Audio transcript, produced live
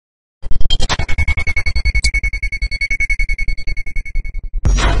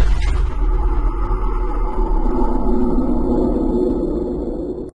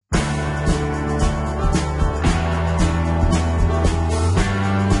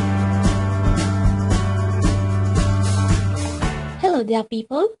there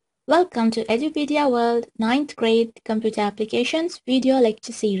people. Welcome to Edupedia World 9th grade Computer Applications video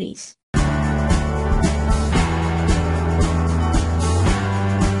lecture series. I'm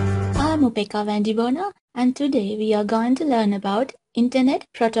Upeka Vandibona and today we are going to learn about Internet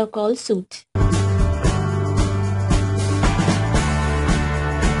Protocol Suite.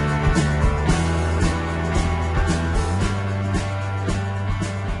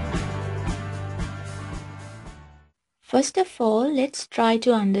 First of all, let's try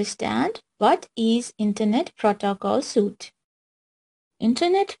to understand what is Internet Protocol Suite.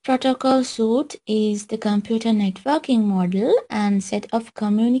 Internet Protocol Suite is the computer networking model and set of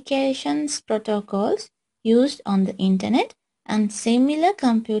communications protocols used on the Internet and similar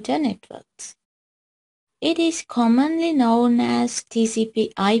computer networks. It is commonly known as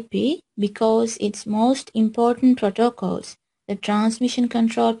TCP/IP because its most important protocols, the Transmission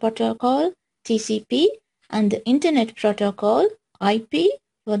Control Protocol (TCP) and the Internet Protocol (IP)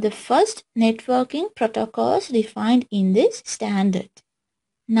 were the first networking protocols defined in this standard.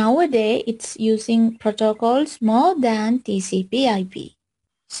 Nowadays, it's using protocols more than TCP/IP.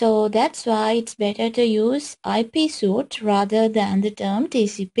 So that's why it's better to use IP suite rather than the term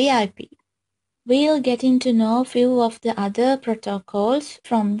TCP/IP. We'll get to know a few of the other protocols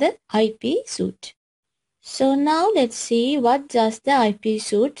from the IP suite. So now let's see what does the IP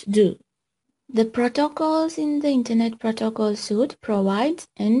suite do. The protocols in the Internet Protocol Suite provides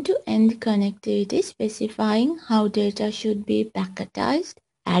end-to-end connectivity specifying how data should be packetized,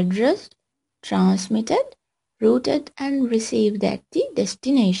 addressed, transmitted, routed, and received at the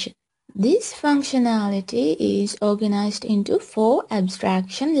destination. This functionality is organized into 4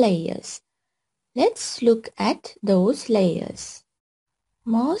 abstraction layers. Let's look at those layers.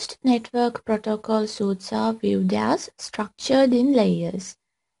 Most network protocol suites are viewed as structured in layers.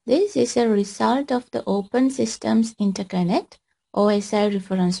 This is a result of the Open Systems Interconnect (OSI)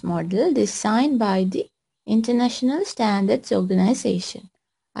 reference model designed by the International Standards Organization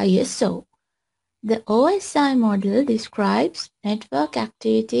 (ISO). The OSI model describes network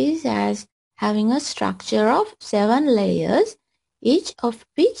activities as having a structure of 7 layers, each of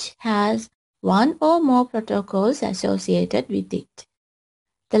which has one or more protocols associated with it.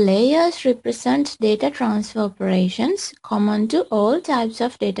 The layers represent data transfer operations common to all types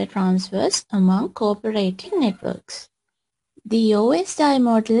of data transfers among cooperating networks. The OSI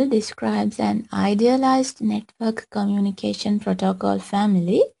model describes an idealized network communication protocol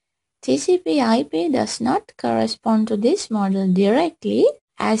family. TCP/IP does not correspond to this model directly,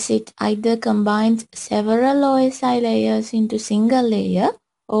 as it either combines several OSI layers into single layer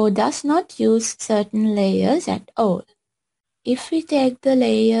or does not use certain layers at all. If we take the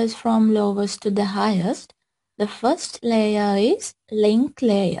layers from lowest to the highest, the first layer is link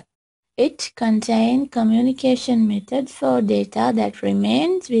layer. It contains communication methods for data that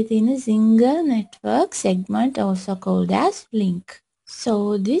remains within a single network segment, also called as link.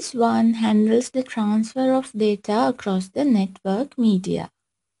 So this one handles the transfer of data across the network media.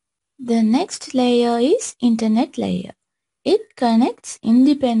 The next layer is Internet layer. It connects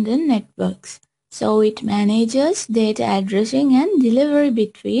independent networks. So it manages data addressing and delivery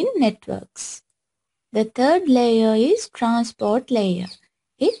between networks. The third layer is transport layer.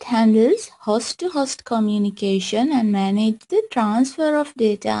 It handles host-to-host communication and manages the transfer of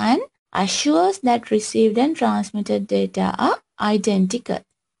data and assures that received and transmitted data are identical.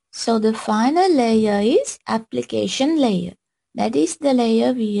 So the final layer is application layer. That is the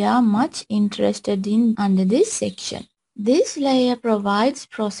layer we are much interested in under this section. This layer provides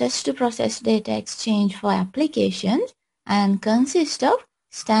process-to-process data exchange for applications and consists of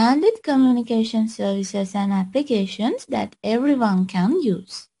standard communication services and applications that everyone can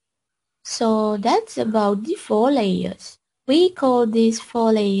use. So that's about the 4 layers. We call these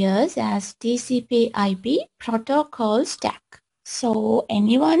 4 layers as TCP/IP protocol stack. So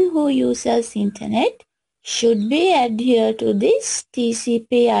anyone who uses Internet should be adhere to this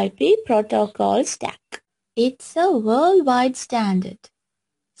TCP/IP protocol stack. It's a worldwide standard,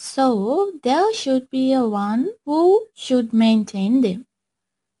 so there should be one who should maintain them.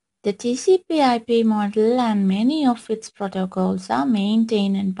 The TCP/IP model and many of its protocols are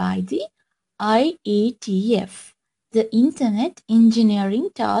maintained by the IETF, the Internet Engineering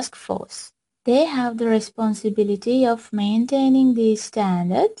Task Force. They have the responsibility of maintaining these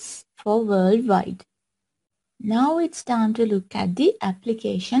standards for worldwide. Now it's time to look at the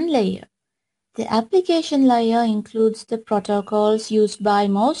application layer. The application layer includes the protocols used by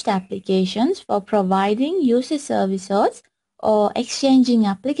most applications for providing user services or exchanging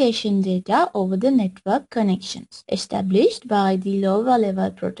application data over the network connections established by the lower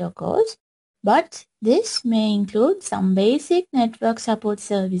level protocols but this may include some basic network support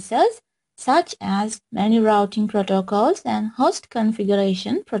services such as many routing protocols and host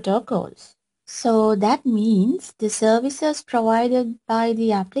configuration protocols. So that means the services provided by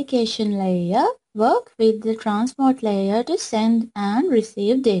the application layer work with the transport layer to send and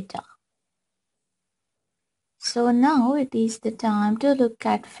receive data. So now it is the time to look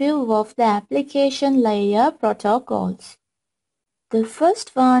at few of the application layer protocols. The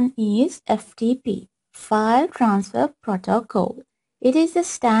first one is FTP, File Transfer Protocol. It is a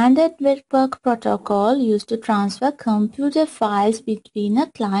standard network protocol used to transfer computer files between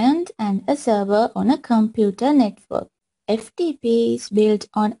a client and a server on a computer network. FTP is built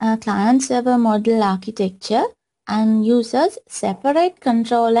on a client-server model architecture and uses separate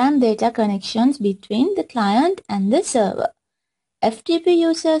control and data connections between the client and the server. FTP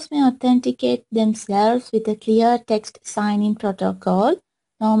users may authenticate themselves with a clear text sign-in protocol,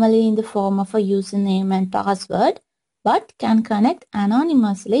 normally in the form of a username and password, but can connect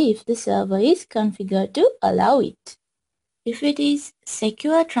anonymously if the server is configured to allow it. If it is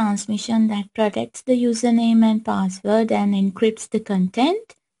secure transmission that protects the username and password and encrypts the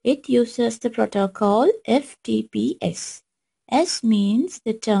content, it uses the protocol FTPS. S means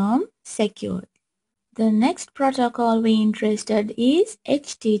the term secure. The next protocol we're interested is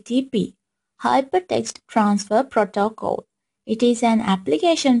HTTP, Hypertext Transfer Protocol. It is an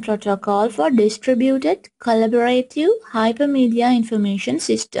application protocol for distributed, collaborative hypermedia information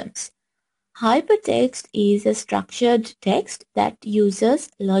systems. Hypertext is a structured text that uses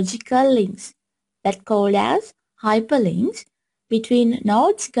logical links, that called as hyperlinks, between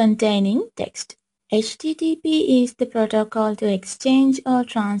nodes containing text. HTTP is the protocol to exchange or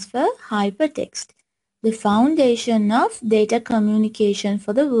transfer hypertext, the foundation of data communication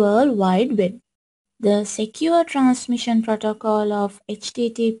for the World Wide Web. The secure transmission protocol of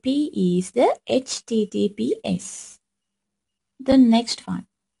HTTP is the HTTPS. The next one,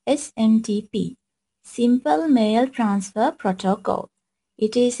 SMTP, Simple Mail Transfer Protocol.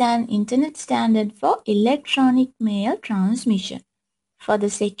 It is an internet standard for electronic mail transmission. For the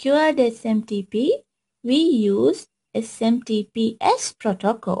secured SMTP, we use SMTPS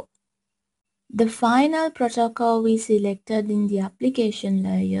protocol. The final protocol we selected in the application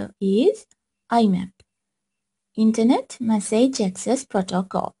layer is IMAP, Internet Message Access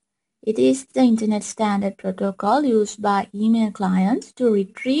Protocol. It is the internet standard protocol used by email clients to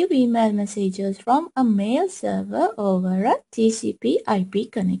retrieve email messages from a mail server over a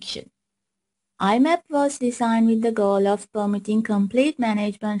TCP/IP connection. IMAP was designed with the goal of permitting complete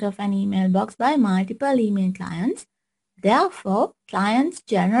management of an email box by multiple email clients. Therefore, clients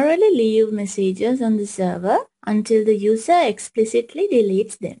generally leave messages on the server until the user explicitly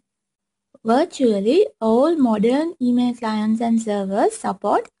deletes them. Virtually all modern email clients and servers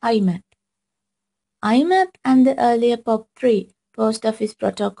support IMAP. IMAP and the earlier POP3 Post Office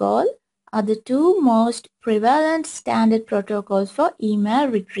Protocol are the two most prevalent standard protocols for email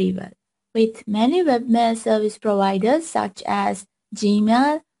retrieval, with many webmail service providers such as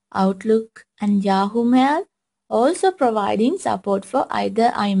Gmail, Outlook, and Yahoo Mail also providing support for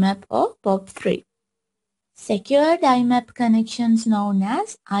either IMAP or POP3. Secured IMAP connections known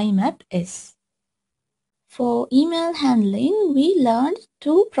as IMAPS. For email handling, we learned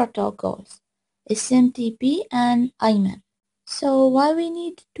two protocols, SMTP and IMAP. So why we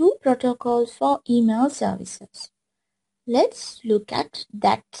need two protocols for email services? Let's look at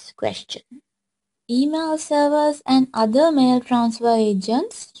that question. Email servers and other mail transfer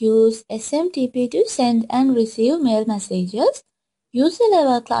agents use SMTP to send and receive mail messages.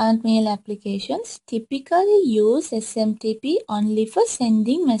 User-level client mail applications typically use SMTP only for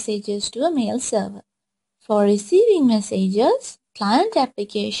sending messages to a mail server. For receiving messages, client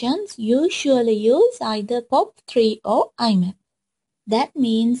applications usually use either POP3 or IMAP. That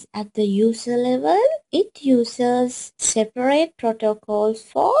means at the user level, it uses separate protocols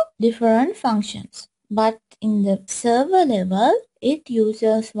for different functions. But in the server level, it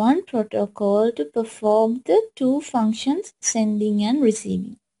uses one protocol to perform the two functions, sending and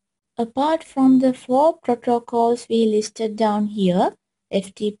receiving. Apart from the four protocols we listed down here,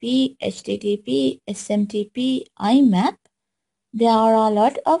 FTP, HTTP, SMTP, IMAP, there are a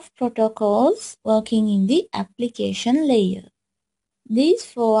lot of protocols working in the application layer. These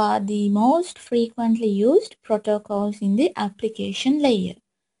four are the most frequently used protocols in the application layer.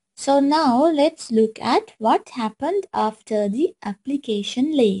 So now let's look at what happened after the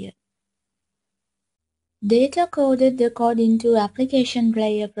application layer. Data coded according to application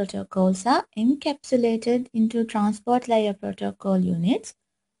layer protocols are encapsulated into transport layer protocol units,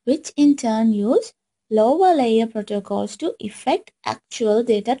 which in turn use lower layer protocols to effect actual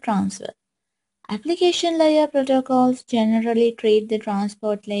data transfer. Application layer protocols generally treat the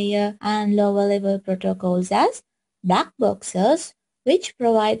transport layer and lower level protocols as black boxes, which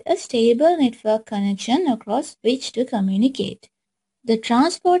provide a stable network connection across which to communicate. The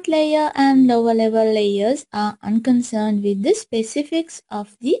transport layer and lower level layers are unconcerned with the specifics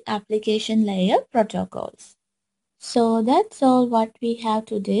of the application layer protocols. So that's all what we have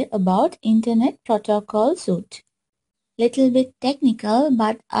today about Internet Protocol Suite. Little bit technical,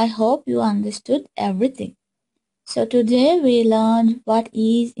 but I hope you understood everything. So today we learned what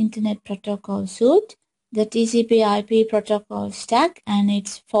is Internet Protocol Suite, the TCP/IP protocol stack and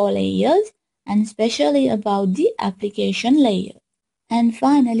its 4 layers, and especially about the application layer. And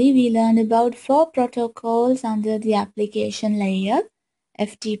finally, we learned about 4 protocols under the application layer: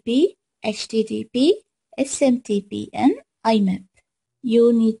 FTP, HTTP, SMTP, and IMAP.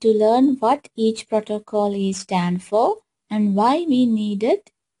 You need to learn what each protocol stands for and why we needed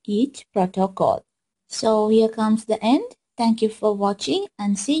each protocol. So here comes the end. Thank you for watching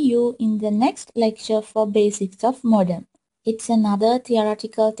and see you in the next lecture for Basics of Modem. It's another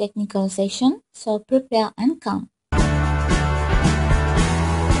theoretical technical session, so prepare and come.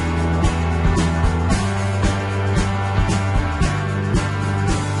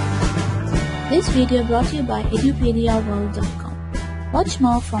 This video brought to you by EdupediaWorld.com. Watch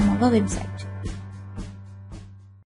more from our website.